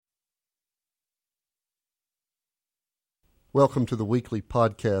Welcome to the weekly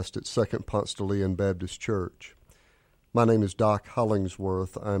podcast at Second Ponce de Leon Baptist Church. My name is Doc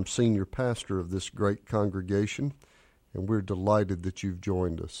Hollingsworth. I'm senior pastor of this great congregation, and we're delighted that you've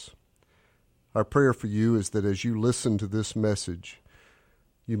joined us. Our prayer for you is that as you listen to this message,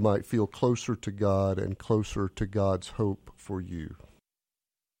 you might feel closer to God and closer to God's hope for you.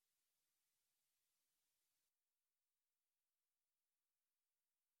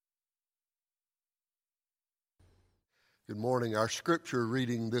 Good morning. Our scripture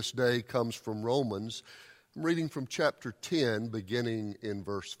reading this day comes from Romans. I'm reading from chapter 10, beginning in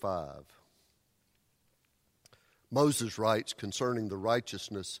verse 5. Moses writes concerning the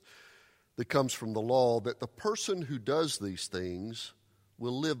righteousness that comes from the law that the person who does these things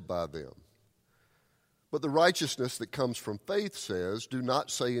will live by them. But the righteousness that comes from faith says, do not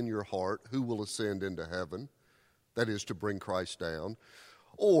say in your heart, who will ascend into heaven, that is to bring Christ down,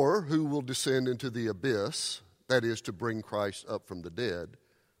 or who will descend into the abyss, that is to bring Christ up from the dead.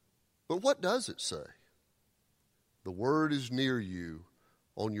 But what does it say? The word is near you,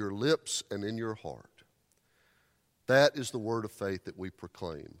 on your lips and in your heart. That is the word of faith that we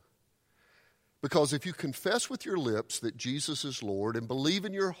proclaim. Because if you confess with your lips that Jesus is Lord and believe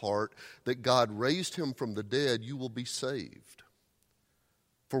in your heart that God raised him from the dead, you will be saved.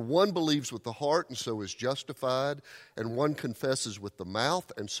 For one believes with the heart and so is justified, and one confesses with the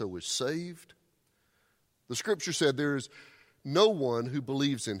mouth and so is saved. The scripture said there is no one who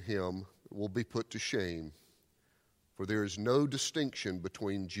believes in him will be put to shame, for there is no distinction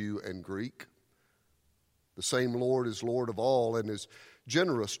between Jew and Greek. The same Lord is Lord of all and is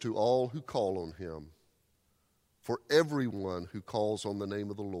generous to all who call on him. For everyone who calls on the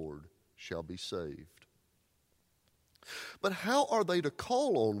name of the Lord shall be saved. But how are they to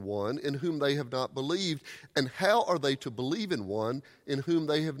call on one in whom they have not believed? And how are they to believe in one in whom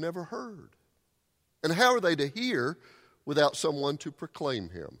they have never heard? And how are they to hear without someone to proclaim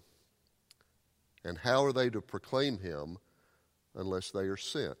him? And how are they to proclaim him unless they are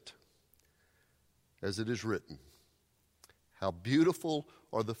sent? As it is written, how beautiful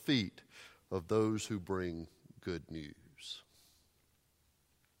are the feet of those who bring good news.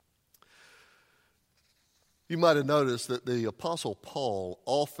 You might have noticed that the Apostle Paul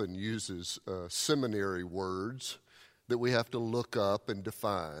often uses seminary words that we have to look up and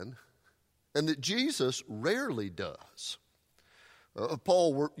define, and that Jesus rarely does.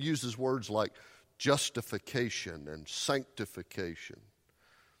 Paul uses words like justification and sanctification.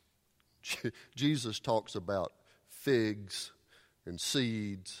 Jesus talks about figs and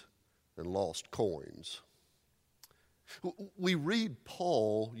seeds and lost coins. We read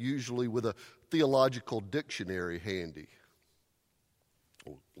Paul usually with a theological dictionary handy.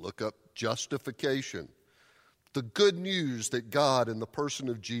 Look up justification, the good news that God in the person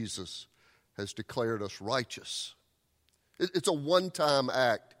of Jesus has declared us righteous. It's a one-time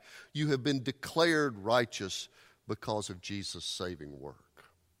act. You have been declared righteous because of Jesus' saving work.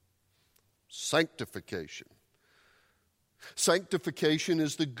 Sanctification. Sanctification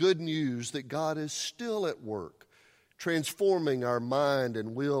is the good news that God is still at work, transforming our mind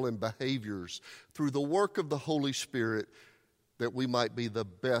and will and behaviors through the work of the Holy Spirit that we might be the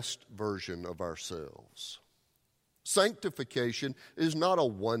best version of ourselves. Sanctification is not a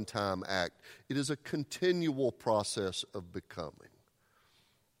one-time act. It is a continual process of becoming.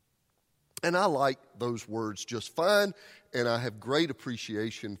 And I like those words just fine, and I have great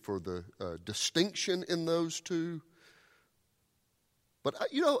appreciation for the distinction in those two. But,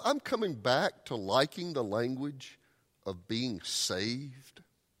 I'm coming back to liking the language of being saved.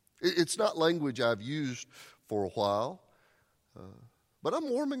 It's not language I've used for a while, but I'm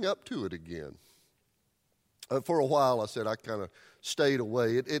warming up to it again. For a while, I said I kind of stayed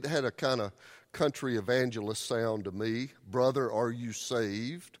away. It had a kind of country evangelist sound to me. Brother, are you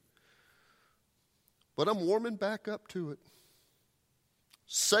saved? But I'm warming back up to it.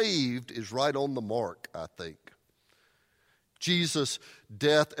 Saved is right on the mark, I think. Jesus'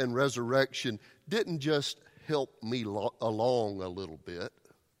 death and resurrection didn't just help me along a little bit.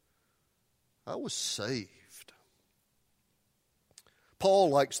 I was saved.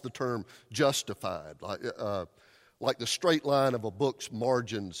 Paul likes the term justified, like the straight line of a book's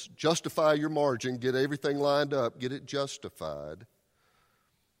margins. Justify your margin, get everything lined up, get it justified.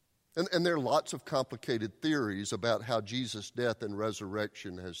 And there are lots of complicated theories about how Jesus' death and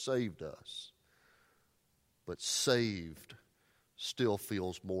resurrection has saved us. But saved still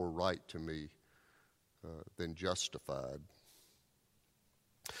feels more right to me than justified.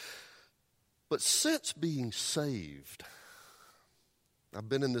 But since being saved, I've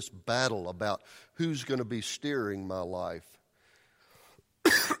been in this battle about who's going to be steering my life.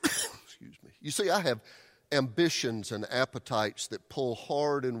 Excuse me. You see, I have ambitions and appetites that pull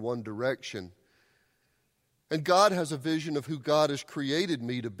hard in one direction. And God has a vision of who God has created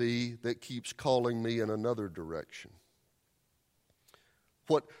me to be that keeps calling me in another direction.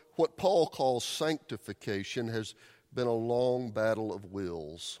 What Paul calls sanctification has been a long battle of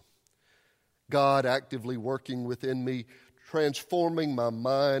wills. God actively working within me, transforming my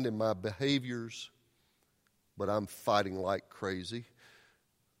mind and my behaviors, but I'm fighting like crazy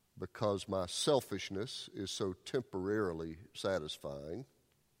because my selfishness is so temporarily satisfying.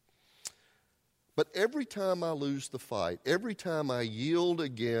 But every time I lose the fight, every time I yield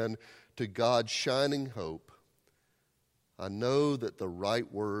again to God's shining hope, I know that the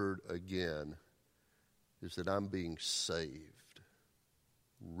right word again is that I'm being saved,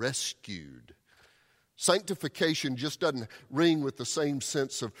 rescued. Sanctification just doesn't ring with the same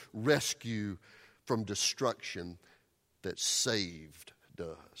sense of rescue from destruction that saved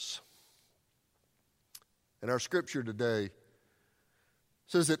does. And our scripture today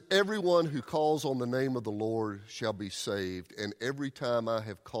says that everyone who calls on the name of the Lord shall be saved. And every time I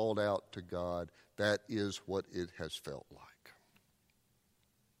have called out to God, that is what it has felt like.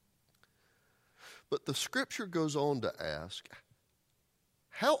 But the scripture goes on to ask,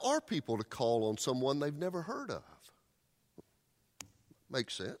 how are people to call on someone they've never heard of?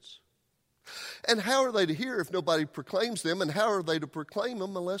 Makes sense. And how are they to hear if nobody proclaims them? And how are they to proclaim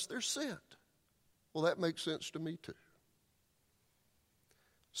them unless they're sent? Well, that makes sense to me too.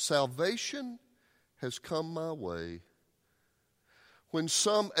 Salvation has come my way when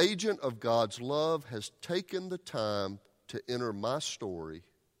some agent of God's love has taken the time to enter my story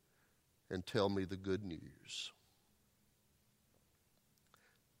and tell me the good news.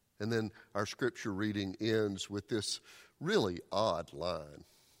 And then our scripture reading ends with this really odd line.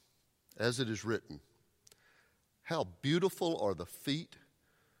 As it is written, how beautiful are the feet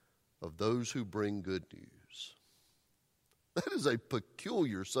of those who bring good news. That is a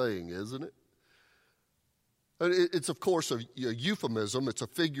peculiar saying, isn't it? It's, of course, a euphemism. It's a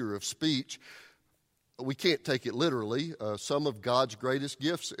figure of speech. We can't take it literally. Some of God's greatest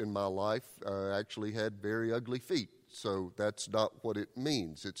gifts in my life actually had very ugly feet. So that's not what it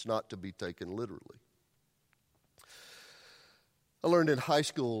means. It's not to be taken literally. I learned in high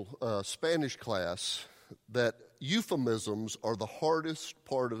school Spanish class that euphemisms are the hardest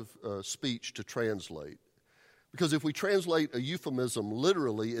part of speech to translate. Because if we translate a euphemism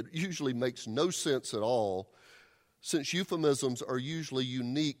literally, it usually makes no sense at all, since euphemisms are usually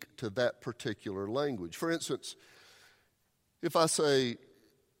unique to that particular language. For instance, if I say,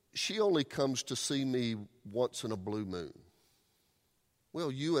 she only comes to see me once in a blue moon.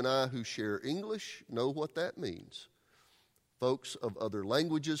 Well, you and I who share English know what that means. Folks of other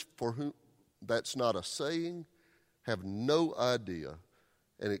languages for whom that's not a saying have no idea,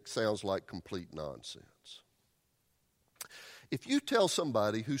 and it sounds like complete nonsense. If you tell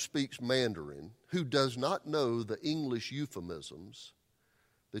somebody who speaks Mandarin, who does not know the English euphemisms,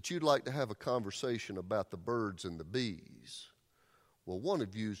 that you'd like to have a conversation about the birds and the bees, well, one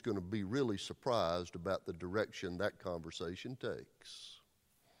of you is going to be really surprised about the direction that conversation takes.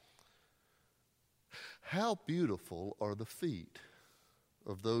 How beautiful are the feet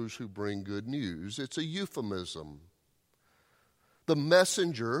of those who bring good news. It's a euphemism. The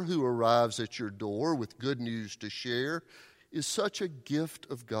messenger who arrives at your door with good news to share is such a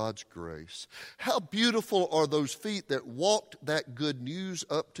gift of God's grace. How beautiful are those feet that walked that good news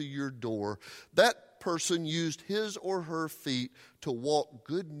up to your door. That person used his or her feet to walk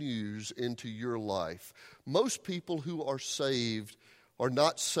good news into your life. Most people who are saved are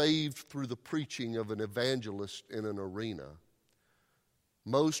not saved through the preaching of an evangelist in an arena.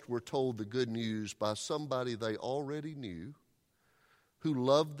 Most were told the good news by somebody they already knew, who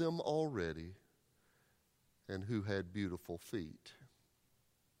loved them already, and who had beautiful feet.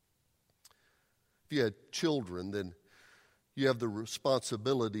 If you had children, then you have the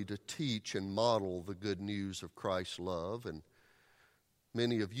responsibility to teach and model the good news of Christ's love. And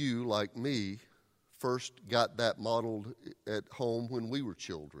many of you, like me, first got that modeled at home when we were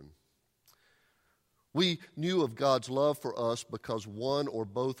children. We knew of God's love for us because one or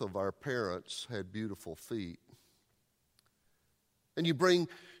both of our parents had beautiful feet. And you bring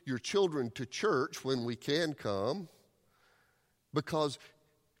your children to church when we can come because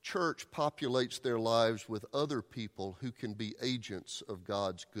church populates their lives with other people who can be agents of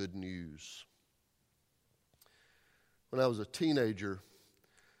God's good news. When I was a teenager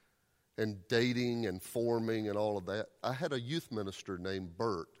and dating and forming and all of that, I had a youth minister named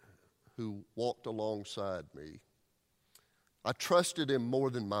Bert who walked alongside me. I trusted him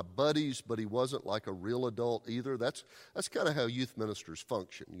more than my buddies, but he wasn't like a real adult either. That's kind of how youth ministers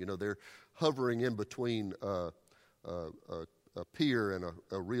function. You know, they're hovering in between a peer and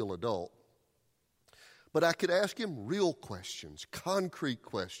a real adult. But I could ask him real questions, concrete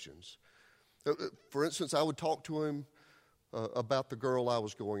questions. For instance, I would talk to him about the girl I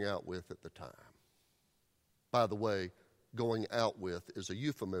was going out with at the time. By the way, going out with is a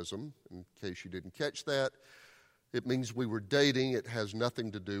euphemism, in case you didn't catch that. It means we were dating. It has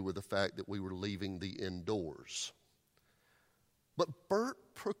nothing to do with the fact that we were leaving the indoors. But Bert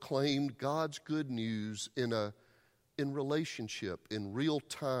proclaimed God's good news in relationship, in real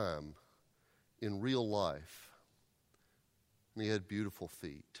time, in real life. And he had beautiful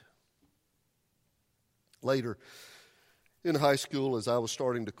feet. Later, in high school, as I was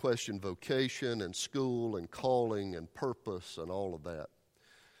starting to question vocation and school and calling and purpose and all of that,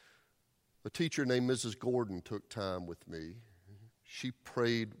 a teacher named Mrs. Gordon took time with me. She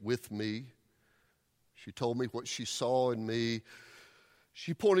prayed with me. She told me what she saw in me.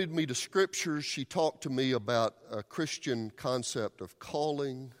 She pointed me to scriptures. She talked to me about a Christian concept of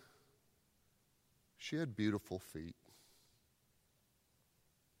calling. She had beautiful feet.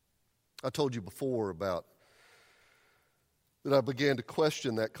 I told you before about that I began to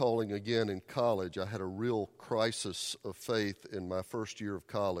question that calling again in college. I had a real crisis of faith in my first year of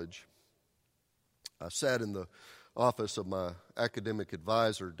college. I sat in the office of my academic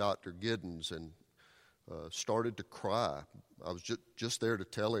advisor, Dr. Giddens, and started to cry. I was just there to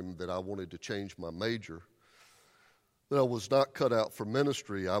tell him that I wanted to change my major, that I was not cut out for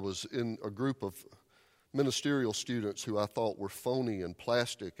ministry. I was in a group of ministerial students who I thought were phony and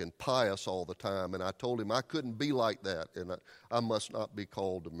plastic and pious all the time, and I told him I couldn't be like that, and I must not be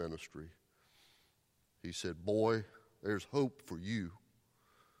called to ministry. He said, "Boy, there's hope for you.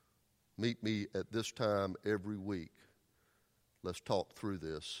 Meet me at this time every week. Let's talk through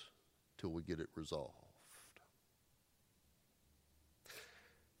this till we get it resolved."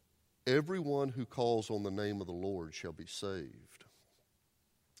 Everyone who calls on the name of the Lord shall be saved.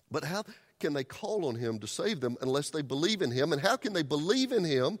 But how can they call on him to save them unless they believe in him? And how can they believe in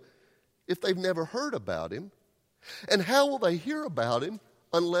him if they've never heard about him? And how will they hear about him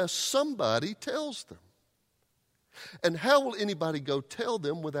unless somebody tells them? And how will anybody go tell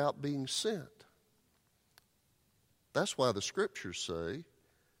them without being sent? That's why the scriptures say,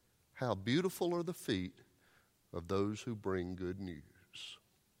 "How beautiful are the feet of those who bring good news."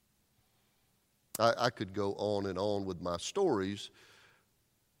 I could go on and on with my stories,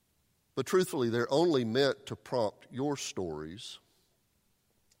 but truthfully, they're only meant to prompt your stories.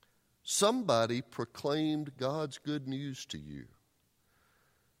 Somebody proclaimed God's good news to you,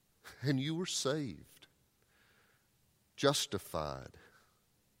 and you were saved, justified.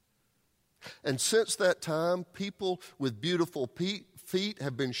 And since that time, people with beautiful feet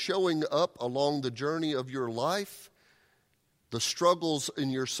have been showing up along the journey of your life, the struggles in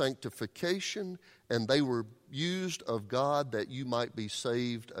your sanctification, and they were used of God that you might be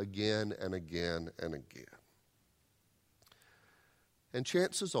saved again and again and again. And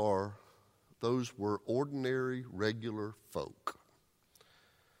chances are, those were ordinary, regular folk,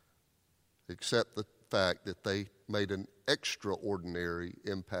 except the fact that they made an extraordinary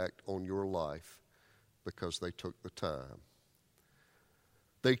impact on your life because they took the time.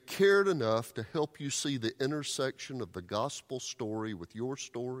 They cared enough to help you see the intersection of the gospel story with your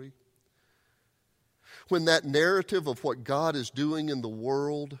story. When that narrative of what God is doing in the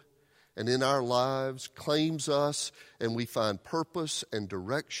world and in our lives claims us and we find purpose and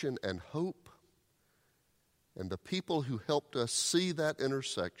direction and hope, and the people who helped us see that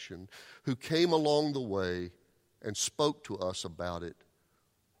intersection, who came along the way and spoke to us about it,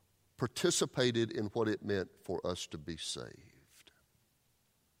 participated in what it meant for us to be saved.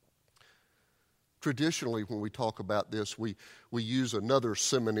 Traditionally, when we talk about this, we use another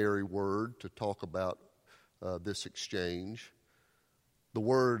seminary word to talk about this exchange. The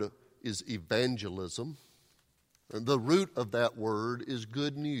word is evangelism. And the root of that word is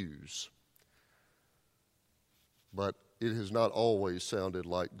good news. But it has not always sounded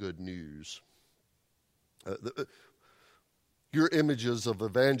like good news. Your images of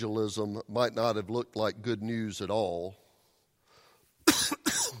evangelism might not have looked like good news at all.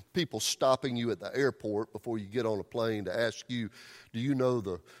 People stopping you at the airport before you get on a plane to ask you, do you know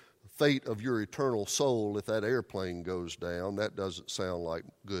the fate of your eternal soul if that airplane goes down? That doesn't sound like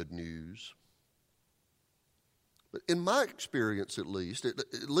good news. But in my experience, at least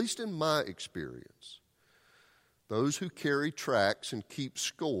in my experience, those who carry tracts and keep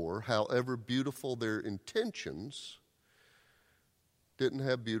score, however beautiful their intentions, didn't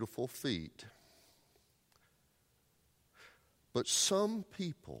have beautiful feet. But some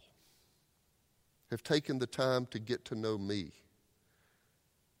people have taken the time to get to know me,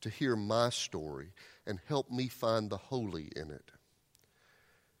 to hear my story, and help me find the holy in it.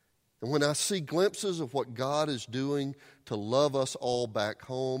 And when I see glimpses of what God is doing to love us all back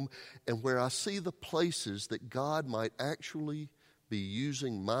home, and where I see the places that God might actually be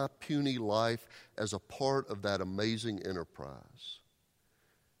using my puny life as a part of that amazing enterprise.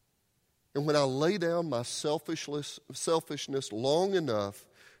 And when I lay down my selfishness long enough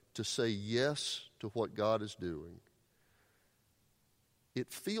to say yes to what God is doing,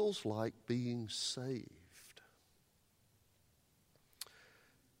 it feels like being saved.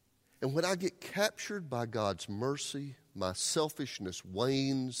 And when I get captured by God's mercy, my selfishness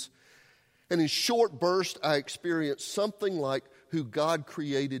wanes, and in short bursts I experience something like who God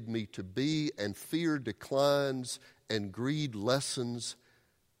created me to be, and fear declines and greed lessens,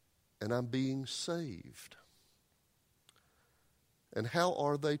 and I'm being saved. And how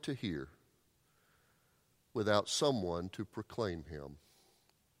are they to hear without someone to proclaim him?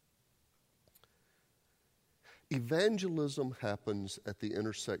 Evangelism happens at the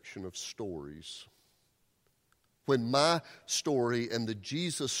intersection of stories. When my story and the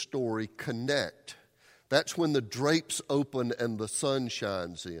Jesus story connect, that's when the drapes open and the sun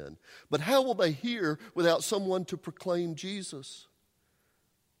shines in. But how will they hear without someone to proclaim Jesus?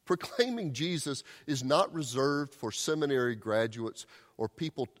 Proclaiming Jesus is not reserved for seminary graduates or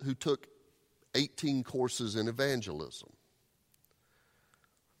people who took 18 courses in evangelism.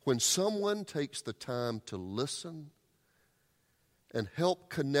 When someone takes the time to listen and help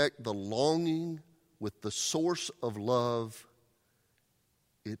connect the longing with the source of love,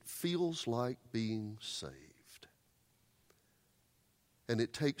 it feels like being saved. And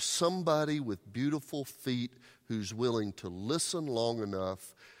it takes somebody with beautiful feet who's willing to listen long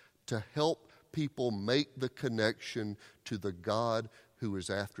enough to help people make the connection to the God who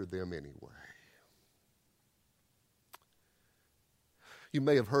is after them anyway. You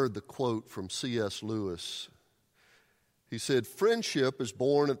may have heard the quote from C.S. Lewis. He said, "Friendship is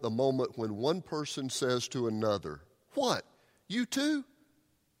born at the moment when one person says to another, 'What, you too?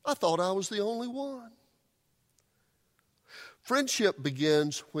 I thought I was the only one.'" Friendship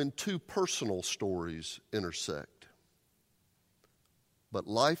begins when two personal stories intersect. But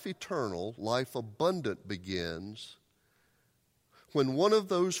life eternal, life abundant begins when one of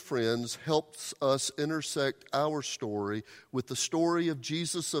those friends helps us intersect our story with the story of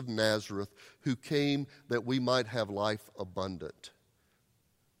Jesus of Nazareth, who came that we might have life abundant,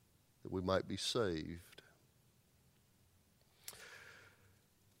 that we might be saved.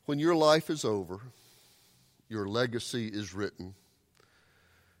 When your life is over, your legacy is written,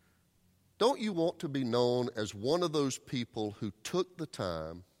 don't you want to be known as one of those people who took the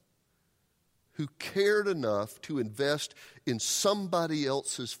time, who cared enough to invest in somebody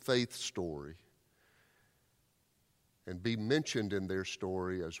else's faith story and be mentioned in their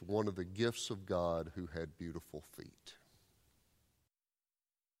story as one of the gifts of God who had beautiful feet?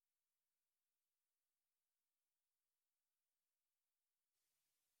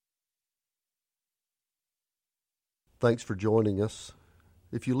 Thanks for joining us.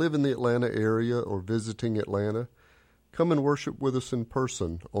 If you live in the Atlanta area or visiting Atlanta, come and worship with us in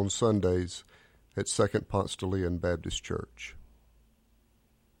person on Sundays at Second Ponce de Leon Baptist Church.